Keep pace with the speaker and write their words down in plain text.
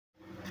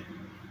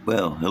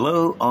Well,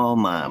 hello, all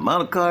my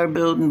model car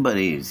building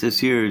buddies. This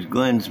here is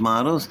Glenn's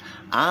Models.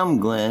 I'm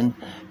Glenn,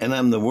 and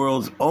I'm the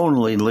world's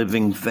only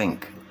living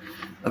Fink.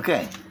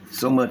 Okay,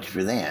 so much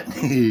for that.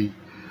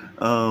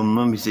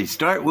 Let me see.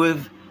 Start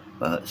with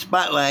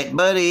Spotlight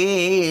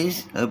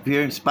Buddies up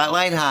here,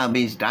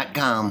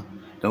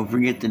 SpotlightHobbies.com. Don't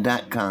forget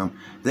the .com.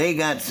 They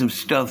got some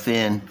stuff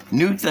in,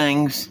 new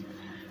things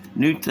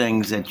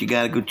that you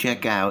got to go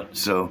check out.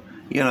 So,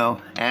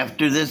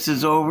 after this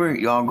is over,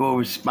 y'all go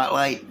over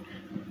Spotlight.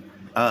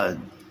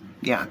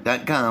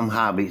 .com,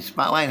 hobbies,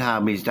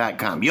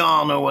 spotlighthobbies.com.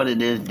 Y'all know what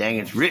it is. Dang,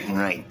 it's written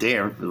right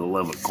there, for the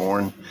love of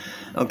corn.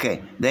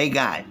 Okay, they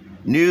got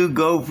new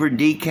Gopher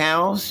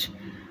decals.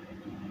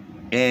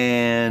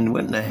 And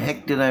what in the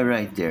heck did I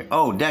write there?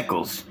 Oh,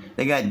 decals.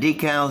 They got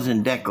decals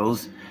and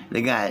decals.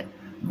 They got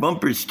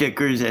bumper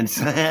stickers, and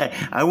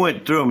I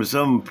went through them.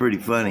 Some of them pretty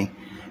funny.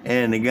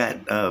 And they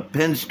got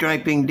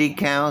pinstriping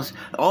decals.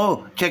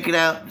 Oh, check it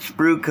out,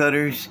 sprue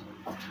cutters.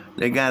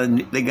 They got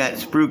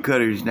sprue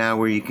cutters now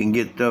where you can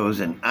get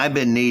those, and I've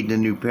been needing a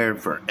new pair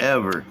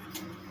forever.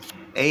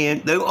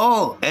 And they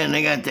got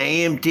the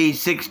AMT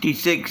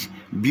 66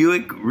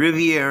 Buick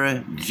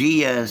Riviera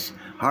GS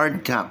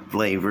hardtop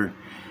flavor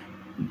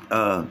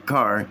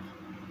car,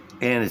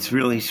 and it's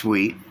really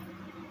sweet.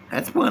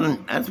 That's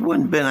one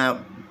hasn't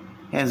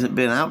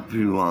been out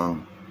too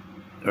long,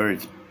 or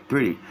it's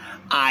pretty.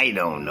 I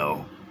don't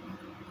know.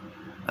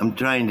 I'm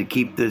trying to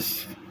keep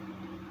this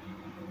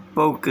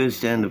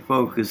focused, and the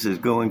focus is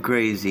going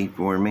crazy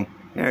for me.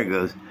 There it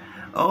goes.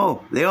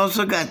 Oh, they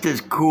also got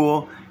this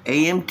cool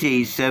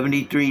AMT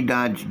 73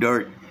 Dodge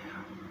Dart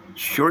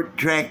short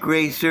track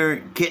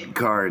racer kit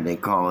car, they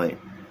call it.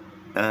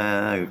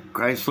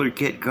 Chrysler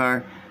kit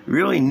car.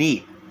 Really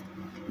neat.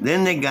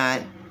 Then they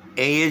got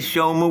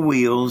Aeshoma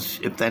wheels,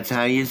 if that's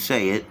how you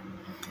say it.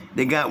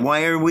 They got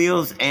wire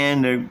wheels,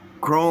 and they're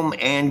chrome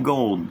and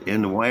gold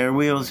in the wire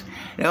wheels.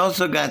 They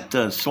also got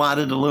the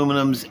slotted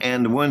aluminums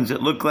and the ones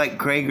that look like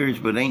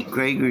Kragers but ain't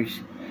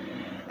Kragers.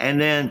 And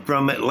then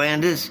from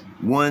Atlantis,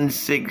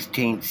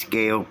 1/16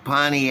 scale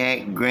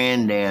Pontiac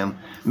Grand Am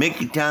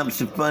Mickey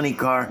Thompson funny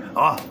car.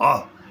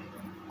 Oh,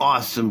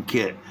 awesome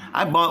kit.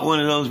 I bought one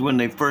of those when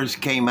they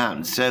first came out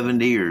in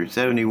 70 or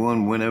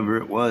 71, whenever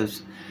it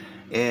was.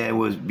 It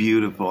was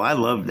beautiful. I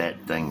love that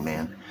thing,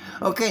 man.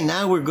 Okay,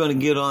 now we're going to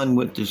get on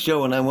with the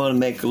show, and I want to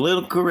make a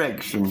little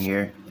correction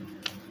here.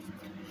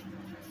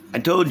 I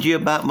told you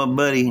about my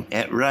buddy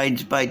at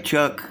Rides by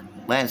Chuck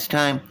last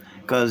time,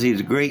 because he's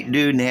a great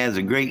dude and has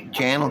a great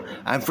channel.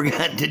 I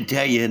forgot to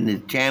tell you, the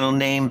channel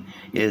name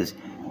is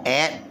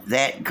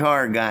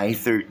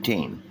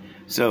 @ThatCarGuy13.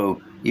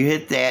 So you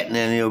hit that, and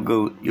then you'll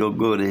go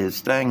to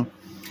his thing.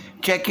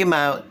 Check him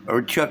out,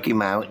 or chuck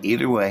him out,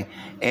 either way.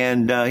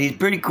 And he's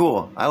pretty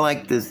cool. I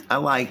like this. I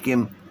like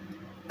him.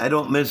 I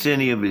don't miss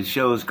any of his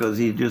shows because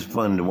he's just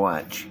fun to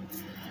watch.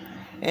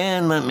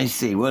 And let me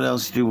see, what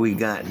else do we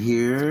got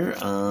here?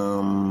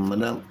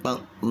 Let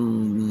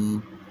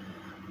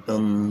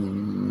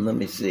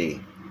me see.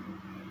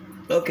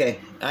 Okay,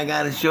 I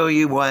got to show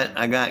you what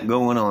I got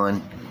going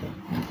on,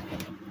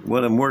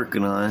 what I'm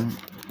working on.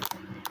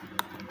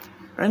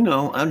 I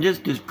know, I'm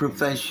just as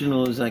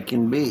professional as I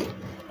can be,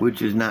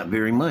 which is not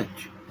very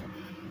much.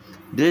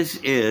 This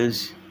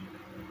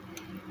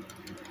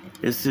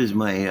is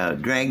my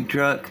drag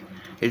truck.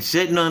 It's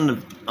sitting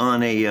on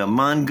a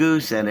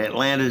Mongoose, that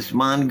Atlantis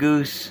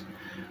Mongoose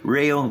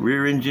rail,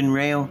 rear engine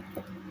rail.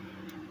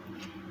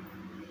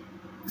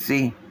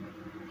 See?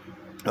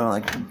 Oh, I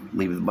can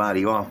leave the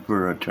body off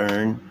for a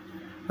turn.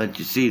 Let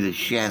you see the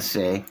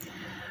chassis.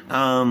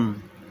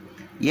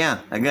 Yeah,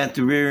 I got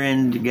the rear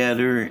end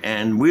together,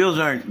 and wheels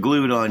aren't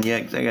glued on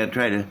yet because I got to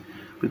try to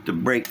put the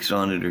brakes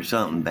on it or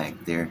something back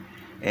there.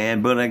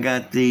 But I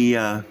got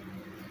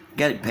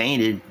got it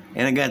painted.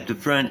 And I got the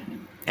front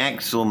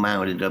axle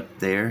mounted up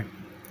there.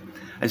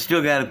 I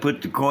still got to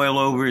put the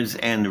coilovers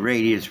and the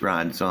radius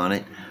rods on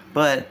it.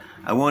 But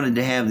I wanted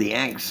to have the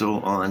axle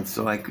on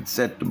so I could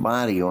set the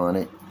body on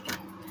it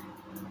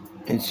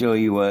and show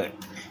you what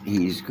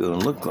he's going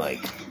to look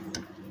like.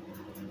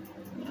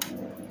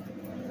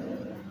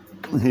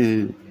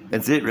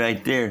 That's it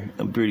right there,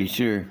 I'm pretty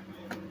sure.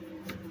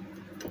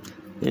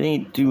 It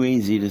ain't too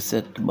easy to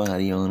set the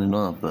body on and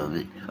off of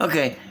it.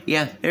 Okay,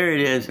 yeah, there it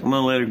is. I'm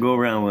going to let her go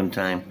around one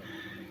time.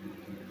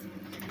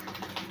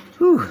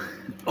 Whew.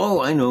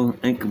 Oh, I know.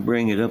 I can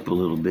bring it up a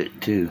little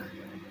bit, too.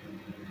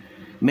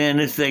 Man,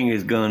 this thing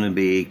is going to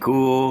be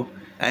cool.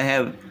 I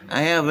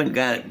haven't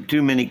got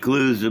too many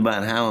clues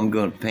about how I'm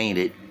going to paint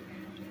it.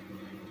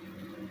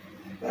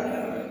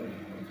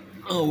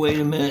 Oh, wait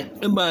a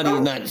minute. The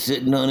body's not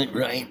sitting on it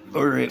right.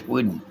 Or it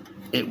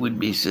would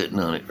be sitting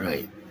on it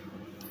right.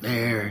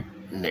 There.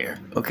 And there.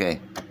 Okay.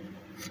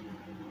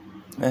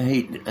 I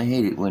hate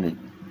it when it.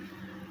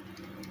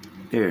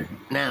 There.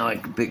 Now I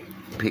can pick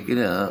it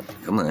up.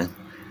 Come on.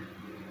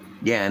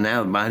 Yeah,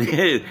 now the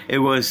body. It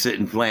was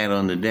sitting flat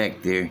on the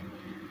deck there.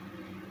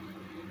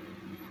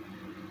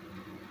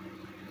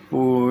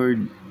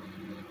 Ford.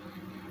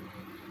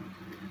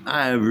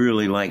 I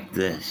really like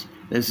this.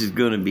 This is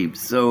going to be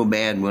so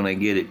bad when I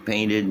get it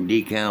painted and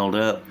decaled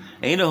up.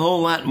 Ain't a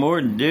whole lot more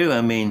to do.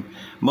 I mean,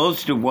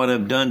 most of what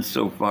I've done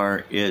so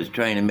far is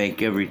trying to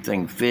make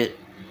everything fit.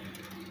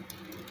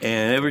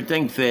 And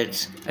everything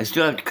fits. I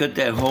still have to cut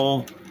that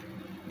hole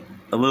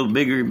a little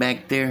bigger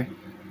back there.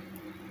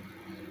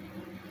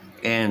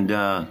 And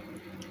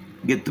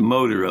get the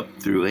motor up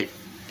through it.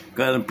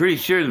 Because I'm pretty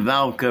sure the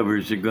valve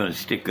covers are going to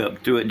stick up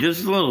through it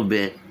just a little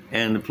bit.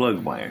 And the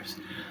plug wires.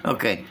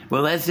 Okay,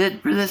 well that's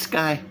it for this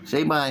guy.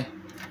 Say bye.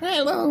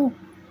 Hello.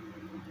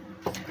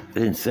 I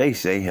didn't say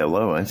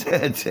hello. I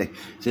said say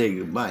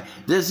goodbye.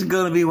 This is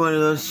going to be one of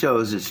those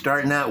shows that's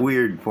starting out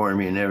weird for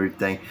me and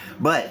everything.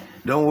 But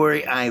don't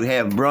worry, I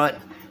have brought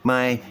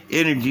my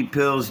energy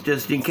pills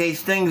just in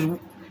case things,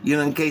 you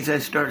know, in case I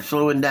start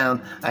slowing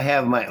down. I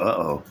have my,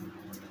 uh-oh.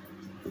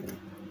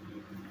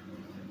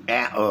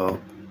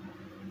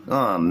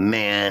 Oh,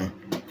 man.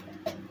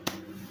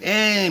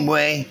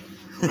 Anyway,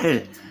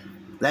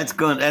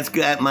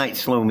 that might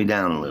slow me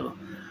down a little.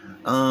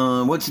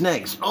 What's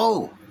next?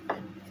 Oh,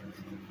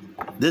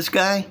 this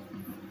guy.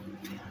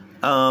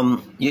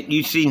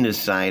 You've seen this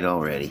side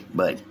already,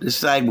 but this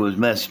side was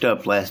messed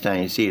up last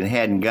time you see it. It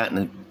hadn't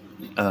gotten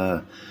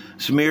a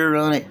smear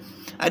on it.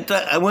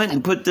 I went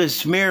and put this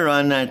smear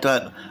on, and I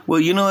thought, well,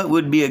 you know, it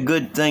would be a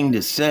good thing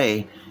to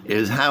say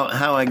is how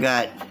I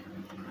got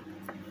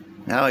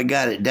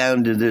it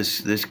down to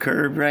this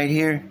curve right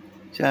here.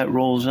 See how it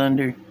rolls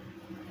under?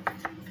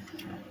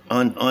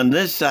 On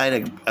this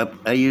side,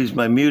 I used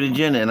my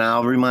mutagen, and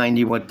I'll remind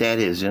you what that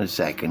is in a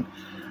second.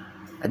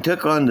 I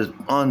took on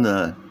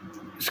the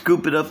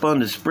scoop it up on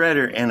the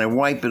spreader, and I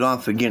wipe it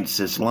off against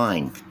this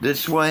line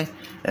this way,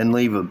 and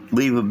leave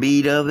a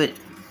bead of it.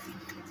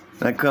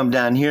 I come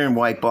down here and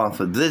wipe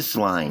off of this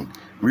line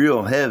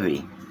real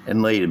heavy,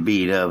 and lay a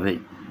bead of it,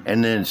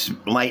 and then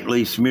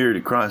lightly smeared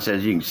across.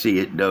 As you can see,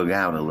 it dug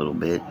out a little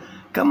bit.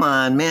 Come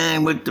on,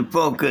 man, with the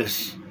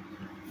focus.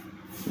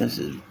 This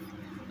is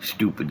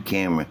stupid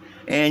camera.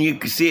 And you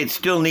can see it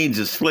still needs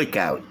a slick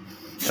out.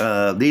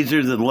 These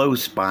are the low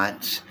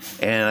spots,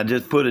 and I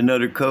just put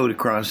another coat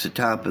across the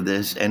top of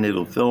this, and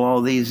it'll fill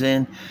all these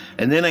in.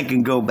 And then I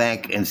can go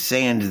back and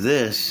sand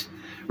this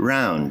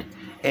round.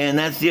 And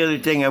that's the other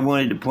thing I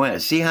wanted to point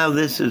out. See how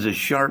this is a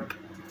sharp,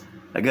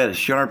 I got a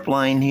sharp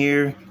line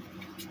here,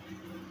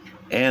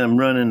 and I'm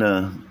running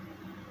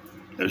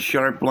a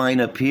sharp line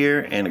up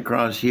here and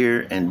across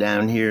here and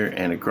down here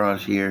and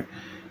across here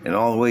and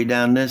all the way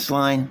down this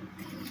line.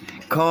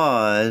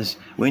 Cause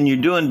when you're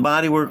doing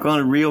body work on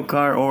a real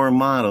car or a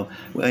model,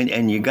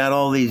 and you got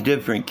all these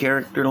different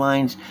character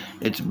lines,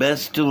 it's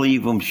best to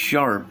leave them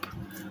sharp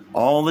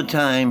all the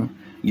time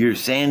you're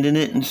sanding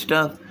it and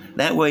stuff.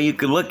 That way you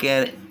can look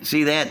at it,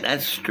 see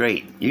that's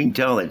straight. You can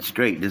tell it's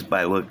straight just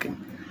by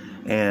looking.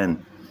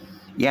 And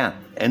yeah,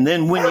 and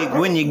then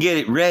when you get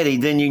it ready,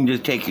 then you can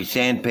just take your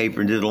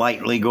sandpaper and just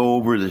lightly go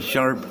over the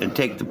sharp and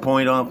take the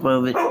point off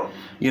of it,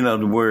 you know,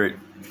 to where it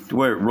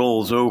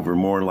rolls over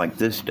more like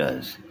this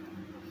does.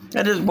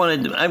 I just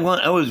wanted to, I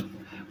was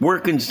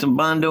working some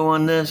Bondo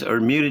on this, or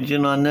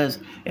mutagen on this,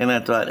 and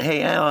I thought,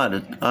 hey, I ought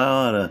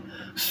to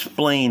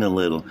splain a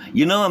little.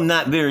 You know, I'm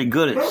not very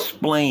good at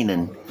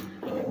splaining.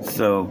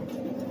 So,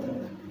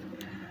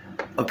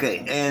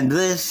 okay, and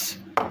this,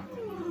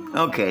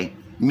 okay,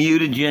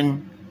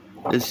 mutagen,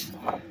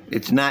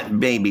 it's not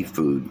baby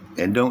food,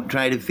 and don't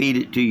try to feed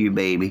it to your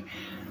baby.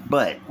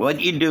 But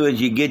what you do is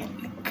you get,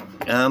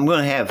 I'm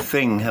going to have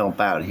Fing help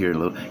out here a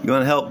little. You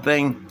want to help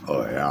Fing?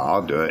 Oh, yeah,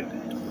 I'll do it.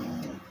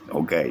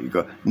 Okay, you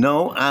go.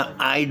 No,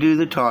 I do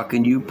the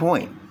talking, you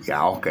point.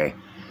 Yeah, okay.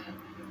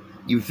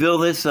 You fill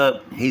this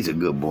up. He's a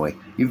good boy.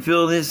 You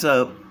fill this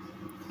up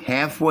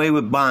halfway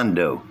with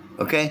Bondo,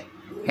 okay?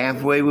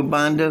 Halfway with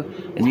Bondo,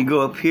 and you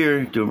go up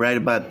here to right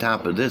about the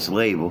top of this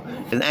label,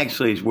 and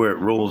actually it's where it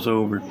rolls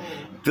over.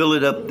 Fill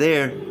it up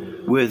there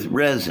with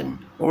resin,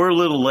 or a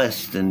little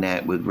less than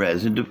that with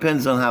resin.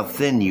 Depends on how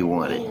thin you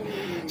want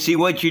it. See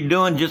what you're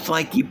doing, just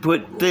like you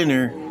put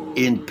thinner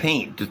in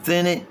paint to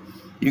thin it,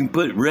 you can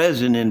put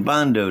resin in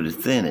Bondo to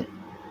thin it.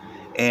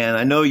 And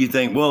I know you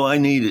think, well, I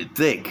need it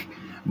thick,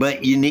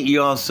 but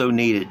you also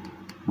need it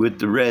with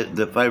the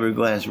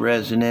fiberglass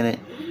resin in it.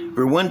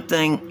 For one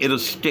thing, it'll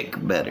stick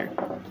better.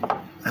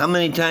 How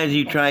many times have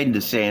you tried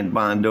to sand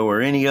Bondo or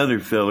any other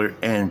filler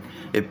and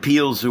it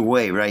peels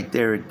away right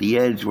there at the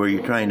edge where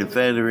you're trying to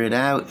feather it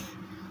out?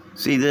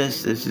 See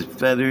this? This is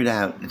feathered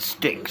out. It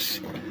sticks.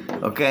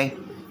 Okay?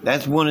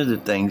 That's one of the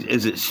things,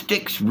 is it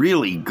sticks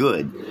really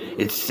good.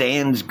 It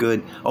sands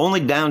good.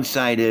 Only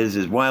downside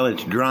is while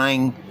it's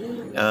drying,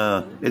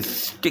 it's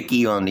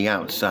sticky on the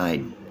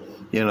outside,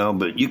 you know,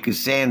 but you can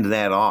sand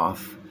that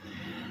off.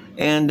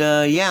 And,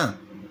 yeah,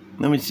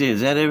 let me see,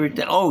 is that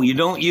everything? Oh, you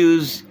don't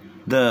use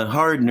the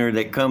hardener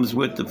that comes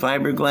with the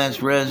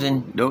fiberglass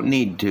resin. Don't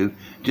need to.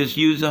 Just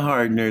use the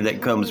hardener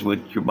that comes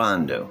with your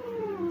Bondo.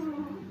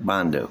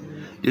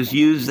 Just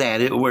use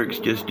that. It works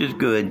just as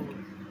good.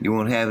 You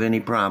won't have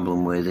any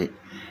problem with it.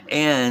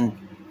 And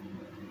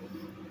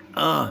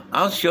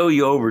I'll show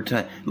you over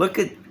time. Look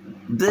at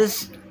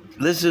this.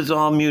 This is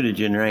all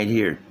mutagen right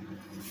here.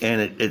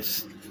 And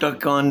it's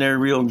stuck on there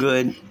real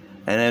good.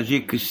 And as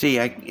you can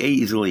see, I can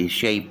easily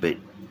shape it.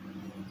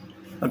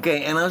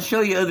 Okay, and I'll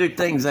show you other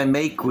things I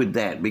make with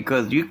that,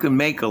 because you can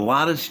make a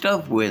lot of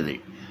stuff with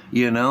it,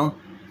 you know.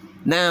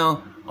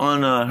 Now,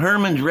 on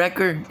Herman's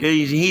wrecker,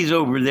 he's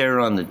over there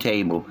on the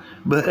table.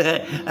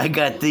 But I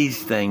got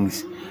these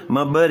things.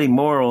 My buddy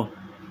Morrill,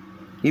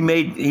 he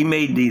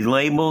made these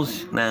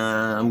labels.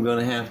 Now, I'm going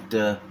to have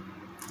to...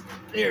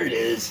 There it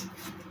is.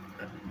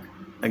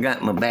 I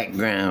got my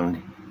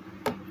background.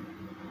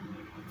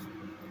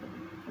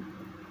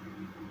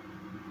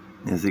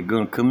 Is it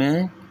going to come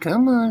in?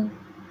 Come on.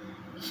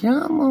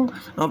 Come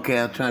on. Okay,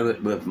 I'll try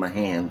it with my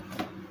hand.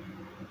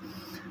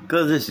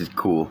 Because this is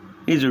cool.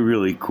 These are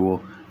really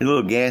cool. A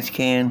little gas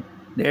can.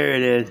 There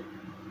it is.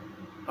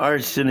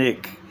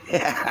 Arsenic.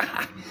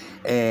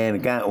 And I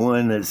got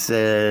one that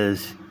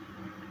says...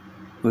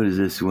 What is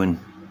this one?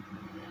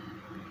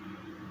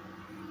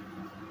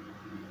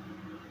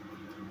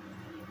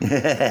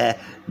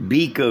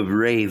 Beak of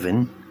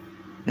Raven.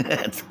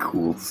 That's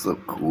cool. So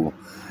cool.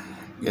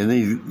 And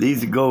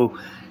these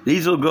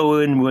will go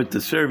in with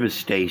the service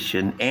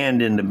station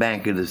and in the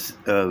back of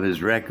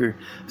his wrecker.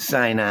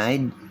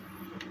 Cyanide,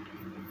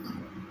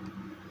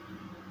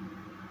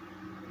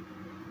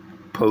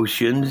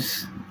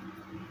 potions,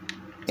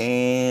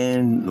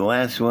 and the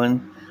last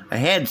one. I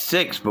had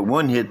 6, but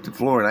one hit the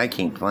floor and I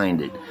can't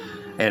find it.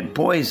 And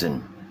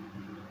poison.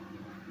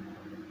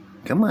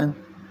 Come on,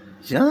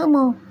 come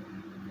on.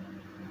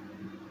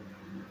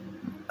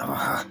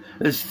 Oh,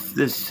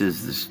 this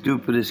is the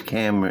stupidest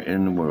camera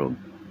in the world.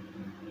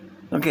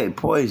 Okay,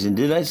 poison.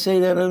 Did I say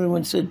that other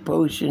one said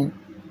potion?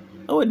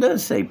 Oh, it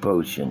does say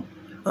potion.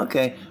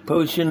 Okay,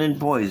 potion and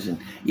poison.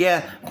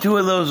 Yeah, 2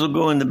 of those will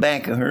go in the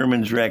back of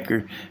Herman's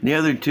wrecker. The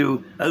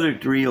other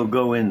 3 will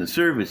go in the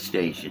service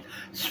station.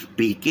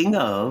 Speaking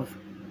of,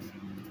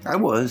 I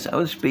was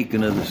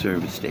speaking of the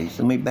service station.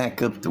 Let me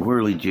back up the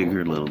whirly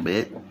jigger a little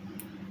bit.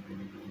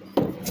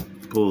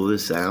 Pull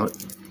this out.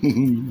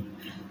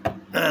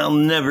 I'll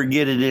never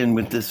get it in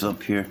with this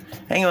up here.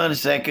 Hang on a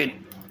second.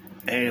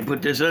 And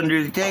put this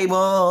under the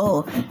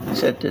table.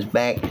 Set this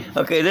back.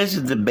 Okay, this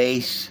is the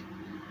base.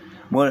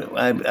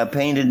 I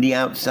painted the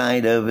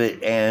outside of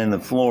it and the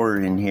floor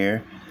in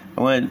here.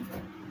 Kind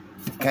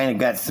of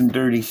got some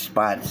dirty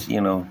spots, you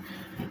know,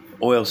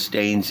 oil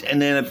stains.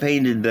 And then I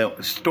painted the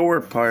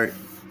store part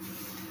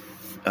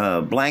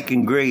black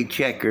and gray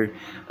checker.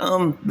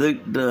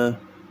 The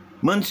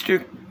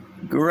Munster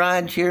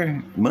garage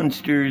here,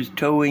 Munster's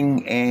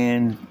Towing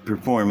and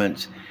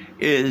Performance,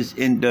 is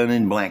done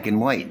in black and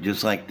white,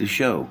 just like the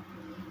show.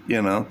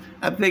 You know,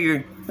 I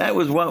figured that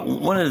was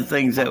one of the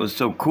things that was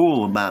so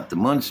cool about the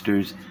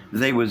Munsters.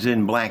 They was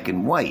in black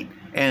and white,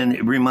 and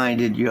it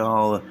reminded you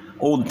all of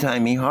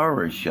old-timey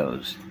horror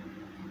shows.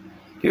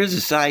 Here's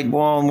a side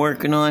wall I'm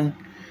working on.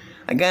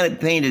 I got it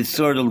painted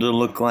sort of to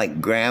look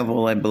like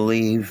gravel, I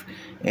believe,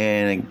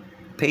 and I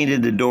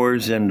painted the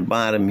doors and the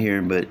bottom here,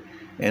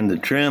 and the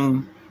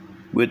trim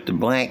with the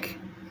black,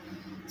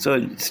 so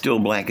it's still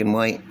black and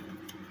white.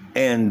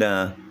 And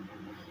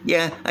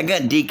yeah, I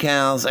got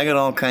decals. I got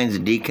all kinds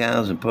of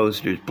decals and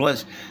posters.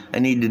 Plus, I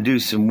need to do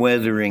some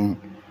weathering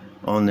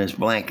on this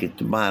black at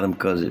the bottom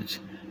because it's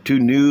too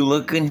new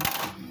looking.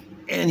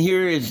 And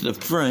here is the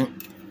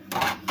front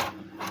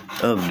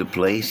of the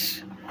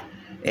place,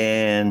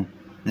 and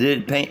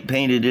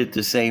painted it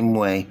the same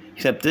way,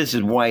 except this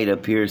is white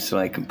up here so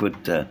I can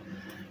put the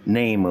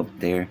name up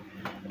there.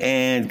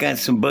 And got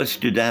some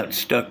busted out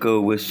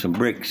stucco with some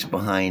bricks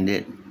behind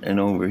it and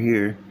over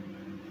here.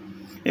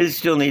 It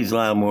still needs a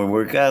lot more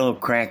work. Got a little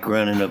crack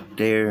running up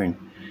there and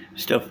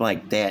stuff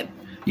like that.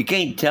 You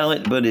can't tell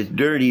it, but it's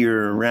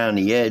dirtier around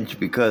the edge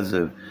because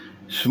of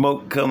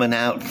smoke coming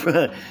out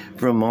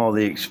from all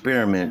the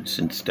experiments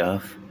and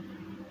stuff.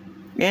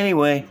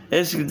 Anyway,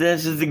 this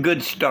is a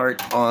good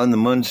start on the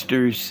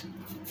Munsters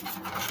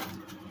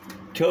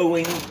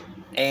Towing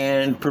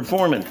and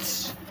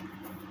Performance.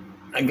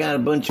 I got a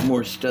bunch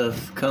more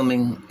stuff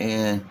coming,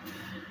 and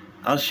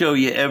I'll show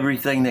you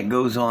everything that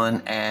goes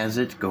on as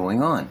it's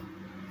going on.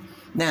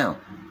 Now,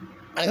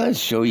 I gotta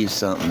show you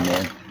something,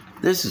 man.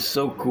 This is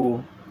so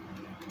cool.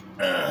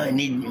 I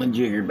need my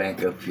jigger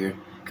back up here.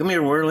 Come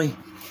here, Whirly.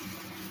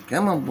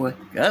 Come on, boy.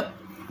 Up.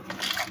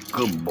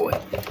 Good boy.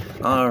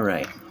 All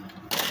right.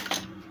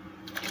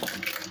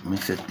 Let me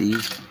set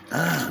these.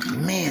 Ah,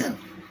 man.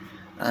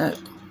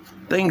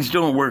 Things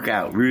don't work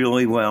out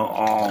really well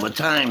all the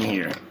time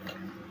here.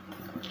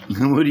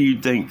 What do you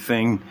think,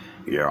 Fing?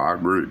 Yeah, I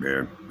agree,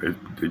 man.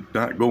 It's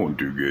not going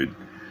too good.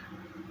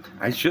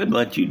 I should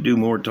let you do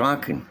more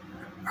talking.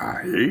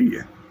 I hear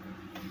you.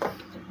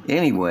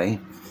 Anyway,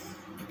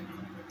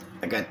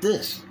 I got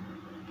this.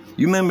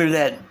 You remember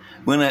that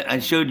when I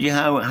showed you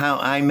how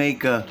I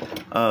make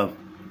a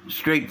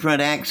straight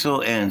front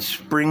axle and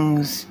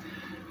springs?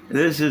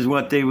 This is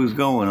what they was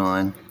going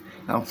on.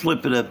 I'll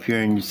flip it up here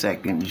in a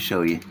second to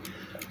show you.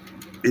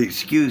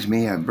 Excuse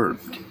me, I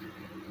burped.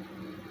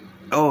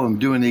 Oh, I'm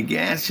doing the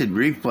acid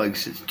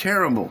reflux. It's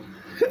terrible.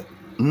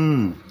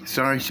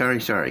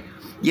 Sorry.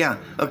 Yeah,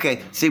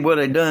 okay. See, what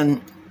I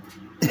done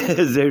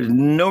There's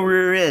no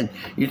rear end.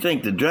 You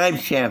think the drive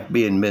shaft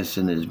being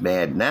missing is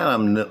bad. Now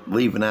I'm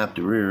leaving out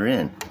the rear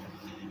end.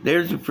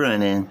 There's the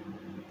front end.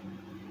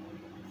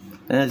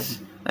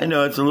 I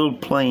know it's a little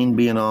plain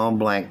being all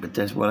black, but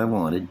that's what I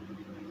wanted.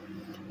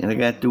 And I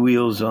got the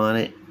wheels on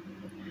it.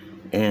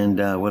 And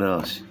what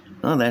else?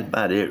 Oh, that's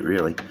about it,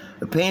 really.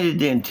 I painted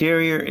the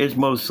interior. It's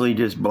mostly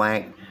just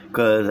black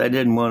because I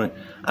didn't want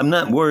to. I'm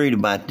not worried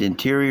about the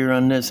interior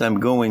on this. I'm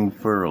going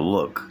for a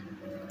look.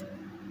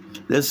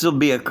 This will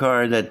be a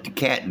car that the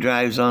cat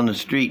drives on the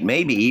street,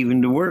 maybe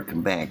even to work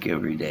and back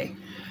every day.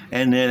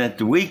 And then at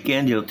the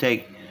weekend, he'll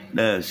take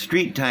the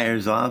street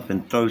tires off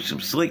and throw some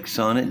slicks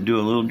on it and do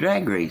a little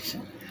drag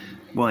racing.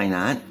 Why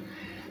not?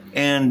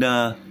 And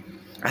I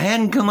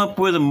hadn't come up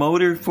with a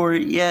motor for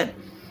it yet.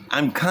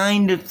 I'm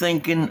kind of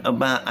thinking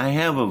about, I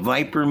have a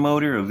Viper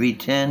motor, a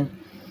V10,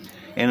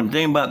 and I'm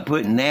thinking about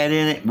putting that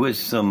in it with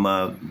some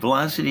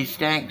velocity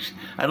stacks.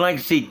 I'd like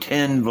to see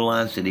 10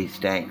 velocity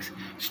stacks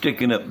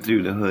sticking up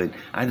through the hood.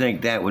 I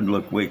think that would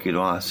look wicked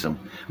awesome.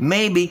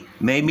 Maybe,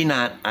 maybe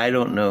not. I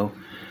don't know.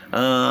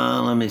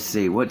 Let me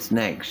see. What's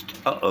next?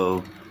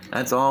 Uh-oh.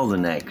 That's all the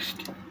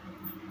next.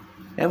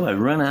 Have I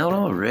run out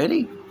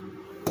already?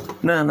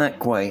 No, not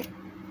quite.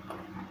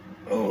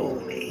 Oh,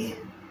 me.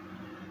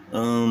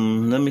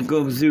 Let me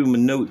go through my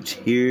notes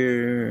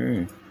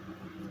here.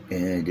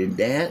 And I did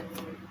that.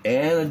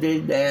 And I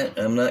did that.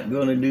 I'm not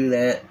going to do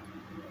that.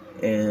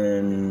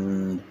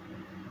 And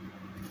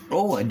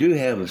oh, I do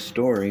have a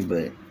story,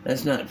 but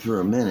that's not for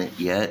a minute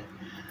yet.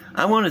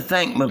 I want to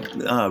thank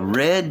my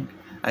Red.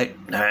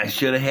 I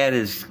should have had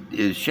his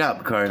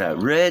shop card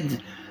out.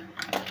 Red.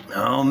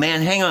 Oh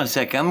man, hang on a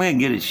second. I'm gonna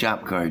get his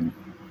shop card.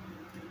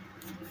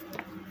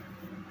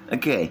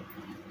 Okay,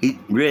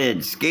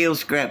 Red Scale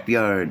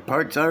Scrapyard.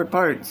 Parts are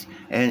parts,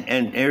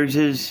 and there's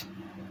his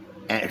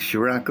at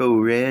Scirocco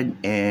Red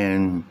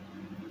and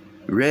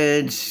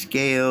Red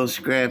Scale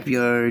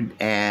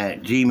Scrapyard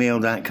at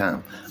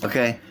gmail.com.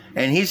 Okay.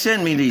 And he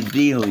sent me these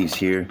dealies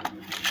here.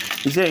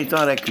 He said he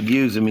thought I could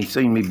use them. He's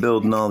seen me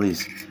building all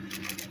these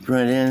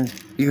front ends.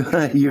 You're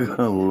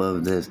gonna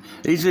love this.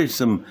 These are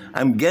some,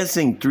 I'm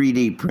guessing,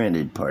 3D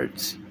printed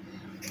parts.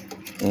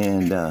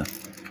 And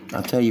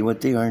I'll tell you what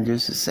they are in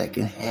just a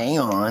second. Hang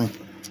on.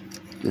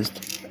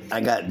 I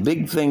got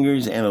big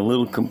fingers and a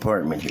little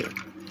compartment here.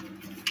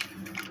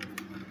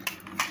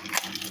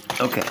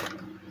 Okay.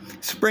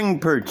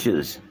 Spring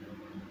perches.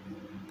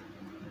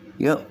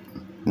 Yep.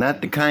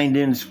 Not the kind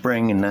in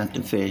spring and not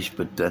the fish,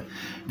 but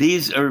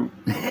these are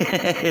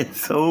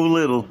so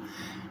little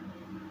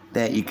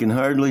that you can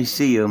hardly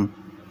see them.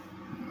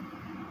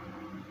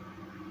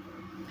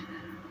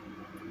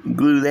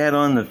 Glue that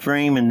on the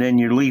frame and then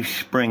your leaf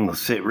spring will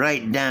sit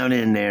right down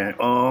in there.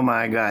 Oh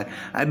my God.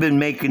 I've been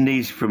making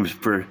these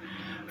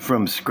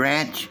from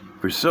scratch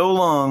for so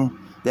long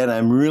that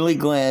I'm really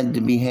glad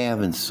to be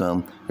having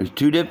some. There's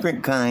two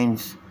different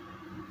kinds.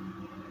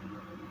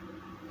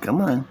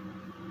 Come on.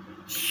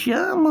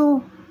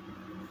 Shamo.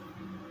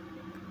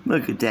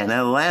 Look at that.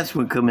 Now the last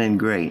one come in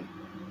great.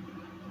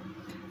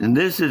 And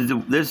this is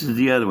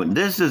the other one.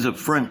 This is a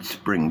front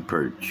spring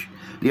perch.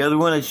 The other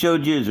one I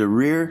showed you is a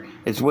rear.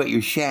 It's what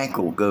your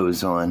shackle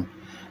goes on.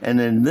 And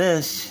then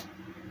this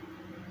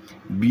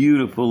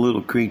beautiful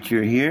little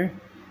creature here.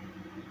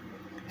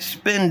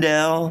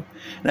 Spindle.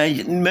 Now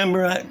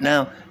remember,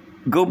 now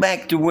go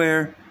back to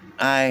where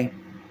I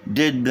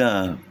did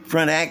the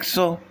front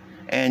axle.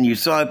 And you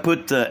saw I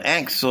put the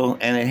axle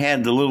and it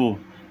had the little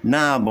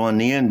knob on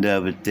the end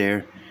of it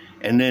there.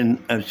 And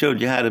then I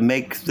showed you how to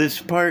make this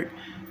part.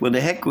 Well,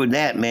 the heck with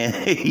that, man.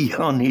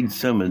 Y'all need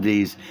some of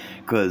these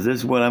because this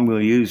is what I'm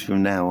going to use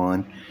from now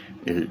on.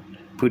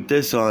 Put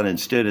this on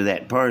instead of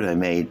that part I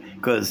made.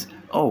 Because,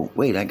 oh,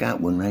 wait, I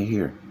got one right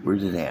here.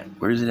 Where's it at?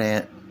 Where's it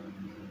at?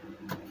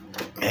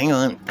 Hang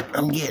on.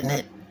 I'm getting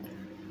it.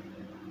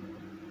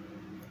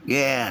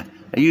 Yeah,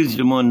 I used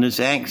them on this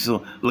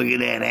axle. Look at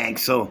that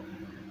axle.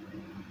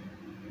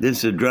 This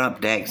is a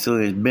dropped axle.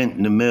 It's bent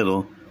in the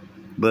middle.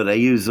 But I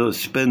use those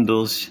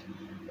spindles,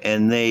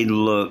 and they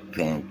look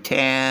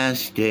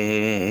fantastic.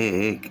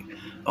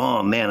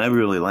 Oh, man, I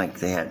really like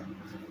that.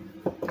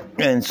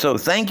 And so,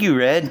 thank you,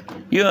 Red.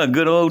 You're a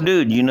good old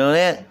dude. You know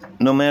that?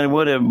 No matter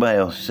what everybody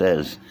else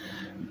says.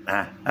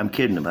 I'm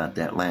kidding about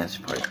that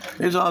last part.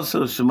 There's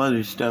also some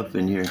other stuff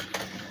in here.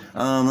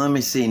 Let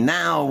me see.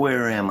 Now,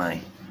 where am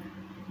I?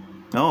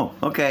 Oh,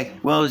 okay.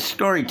 Well, it's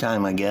story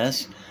time, I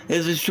guess.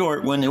 It's a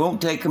short one. It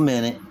won't take a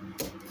minute.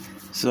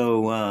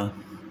 So,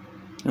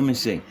 let me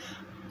see.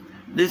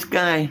 This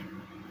guy,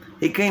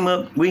 he came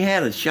up. We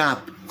had a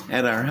shop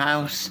at our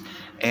house,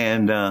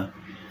 and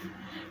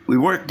we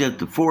worked at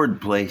the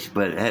Ford place,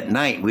 but at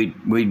night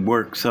we'd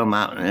work some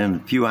out and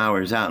a few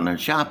hours out in our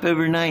shop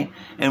every night,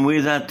 and we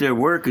was out there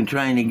working,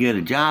 trying to get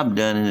a job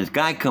done, and this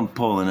guy come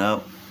pulling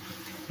up.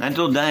 I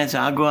told Diane,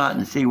 I'll go out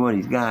and see what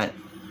he's got,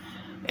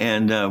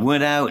 and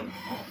went out,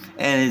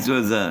 and it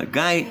was a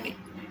guy.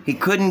 He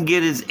couldn't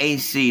get his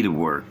AC to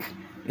work,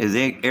 his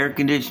air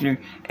conditioner,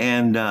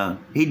 and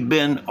he'd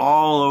been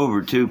all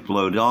over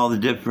Tupelo, to all the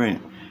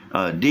different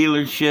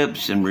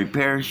dealerships and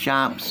repair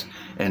shops,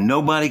 and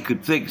nobody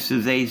could fix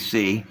his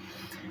AC.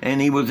 And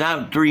he was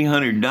out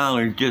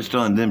 $300 just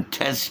on them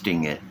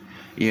testing it,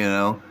 you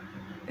know.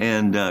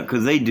 And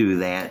because they do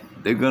that.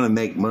 They're going to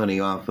make money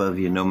off of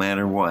you no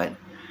matter what.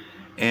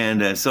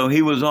 And so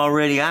he was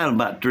already out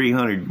about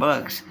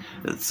 $300.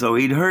 So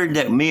he'd heard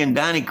that me and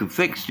Donnie could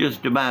fix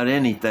just about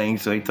anything.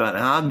 So he thought,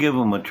 I'll give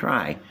him a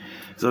try.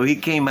 So he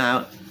came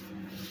out,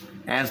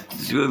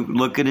 asked to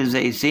look at his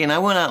AC, and I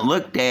went out and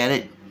looked at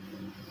it.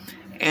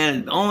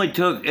 And it only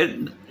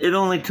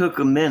took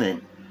a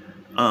minute.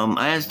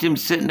 I asked him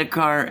to sit in the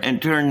car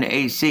and turn the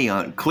AC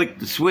on, click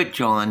the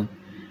switch on,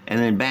 and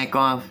then back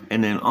off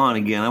and then on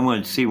again. I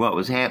wanted to see what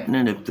was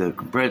happening, if the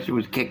compressor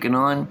was kicking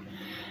on,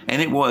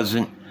 and it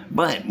wasn't.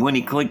 But when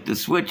he clicked the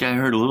switch, I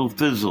heard a little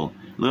fizzle,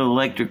 a little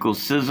electrical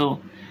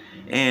sizzle,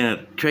 and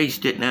I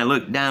traced it, and I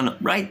looked down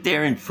right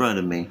there in front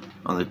of me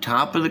on the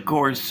top of the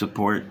core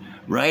support,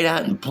 right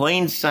out in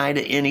plain sight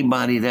of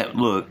anybody that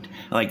looked.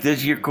 Like, this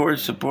is your core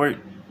support,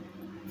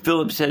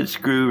 Phillips head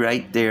screw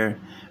right there,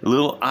 a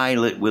little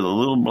eyelet with a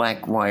little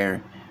black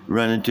wire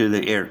running to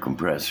the air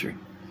compressor.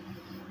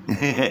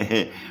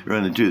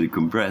 Running to the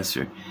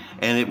compressor.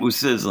 And it was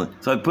sizzling.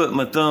 So I put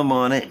my thumb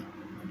on it,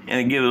 and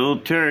I give it a little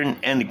turn,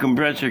 and the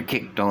compressor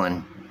kicked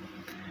on.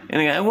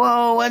 And I go,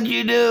 whoa, what'd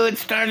you do? It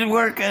started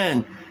working.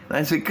 And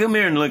I said, come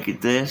here and look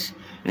at this.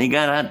 And he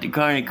got out the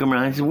car and he come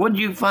around. I said, what'd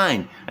you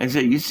find? I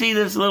said, you see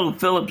this little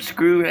Phillips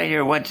screw right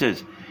here? What's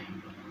this?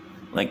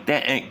 Like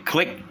that, and it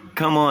click,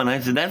 come on.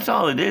 I said, that's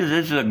all it is.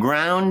 This is a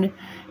ground,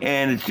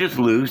 and it's just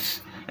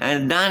loose.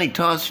 And Donnie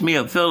tossed me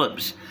a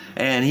Phillips,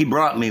 and he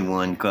brought me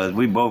one, because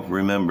we both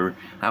remember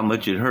how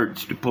much it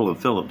hurts to pull a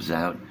Phillips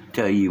out,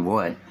 tell you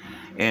what.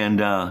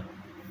 And,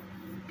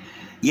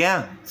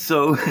 yeah,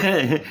 so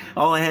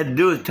all I had to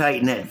do was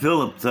tighten that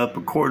Phillips up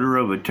a quarter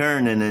of a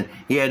turn, and then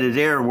he had his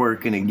air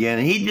working again,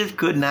 and he just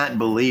could not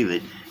believe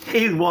it.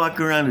 He'd walk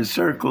around in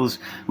circles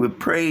with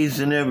praise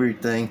and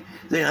everything,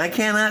 saying, I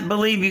cannot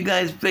believe you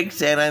guys fixed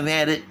that. I've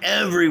had it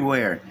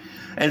everywhere.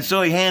 And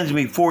so he hands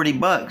me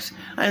 $40.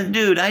 I said,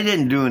 dude, I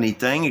didn't do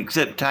anything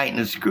except tighten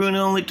the screw, and it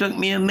only took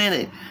me a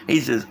minute. He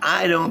says,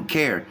 I don't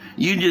care.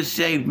 You just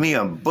saved me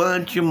a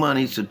bunch of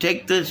money, so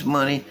take this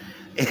money.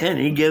 And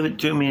he gave it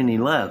to me, and he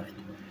left.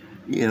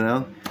 You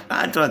know,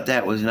 I thought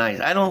that was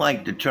nice. I don't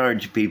like to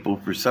charge people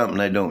for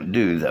something I don't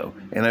do, though.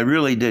 And I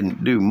really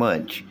didn't do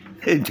much.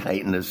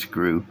 Tighten the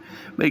screw.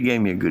 But he gave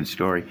me a good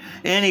story.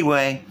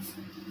 Anyway,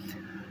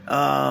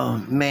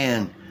 oh,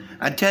 man.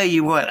 I tell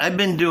you what, I've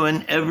been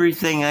doing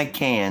everything I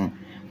can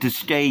to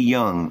stay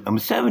young. I'm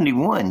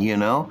 71, you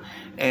know,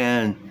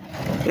 and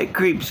it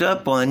creeps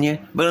up on you,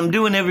 but I'm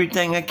doing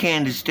everything I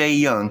can to stay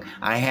young.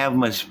 I have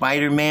my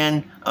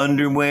Spider-Man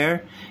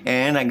underwear,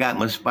 and I got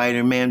my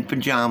Spider-Man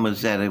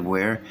pajamas that I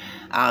wear.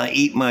 I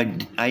eat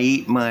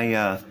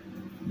my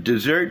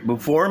dessert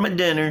before my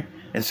dinner,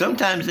 and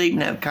sometimes I even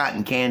have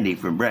cotton candy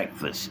for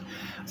breakfast.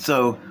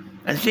 So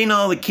I've seen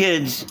all the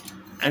kids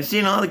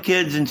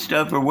and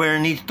stuff are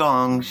wearing these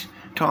tongs,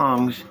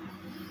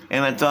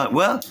 and I thought,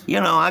 well,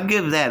 you know, I'll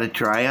give that a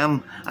try.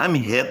 I'm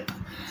hip,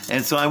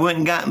 and so I went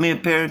and got me a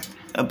pair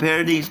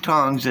of these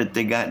tongs that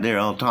they got there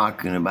all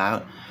talking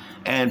about,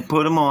 and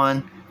put them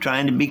on,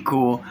 trying to be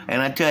cool.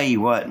 And I tell you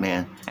what,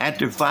 man,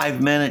 after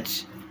 5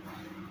 minutes,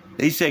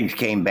 these things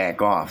came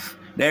back off.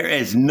 There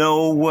is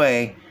no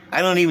way.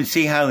 I don't even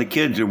see how the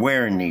kids are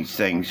wearing these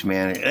things,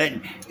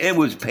 man. It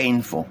was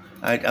painful.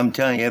 I'm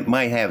telling you,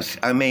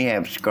 I may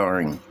have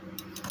scarring.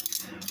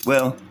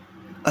 Well,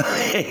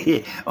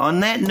 on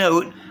that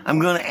note, I'm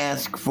going to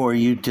ask for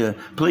you to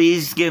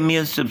please give me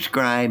a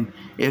subscribe.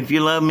 If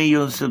you love me,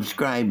 you'll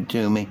subscribe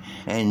to me.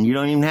 And you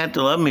don't even have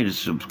to love me to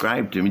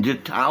subscribe to me.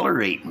 Just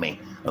tolerate me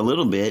a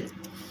little bit.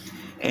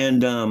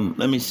 And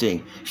let me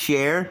see.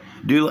 Share.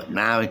 Do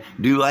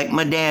like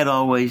my dad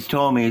always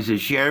told me. He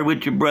said, share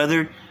with your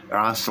brother, or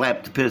I'll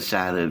slap the piss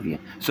out of you.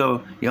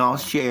 So y'all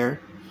share.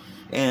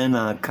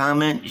 And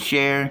comment,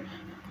 share.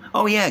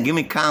 Oh, yeah, give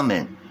me a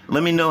comment.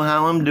 Let me know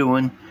how I'm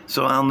doing,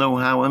 so I'll know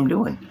how I'm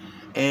doing.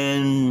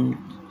 And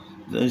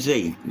let's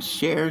see,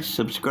 share,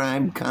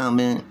 subscribe,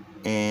 comment,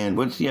 and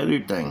what's the other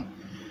thing?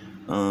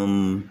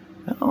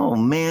 Oh,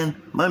 man,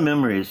 my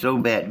memory is so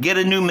bad. Get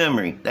a new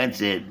memory.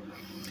 That's it.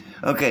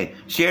 Okay,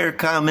 share,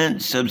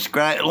 comment,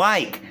 subscribe,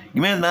 like.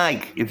 Give me a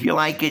like. If you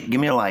like it, give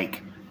me a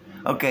like.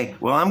 Okay,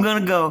 well, I'm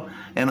going to go,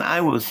 and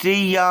I will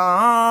see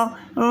y'all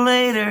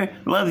later.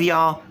 Love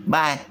y'all.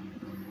 Bye.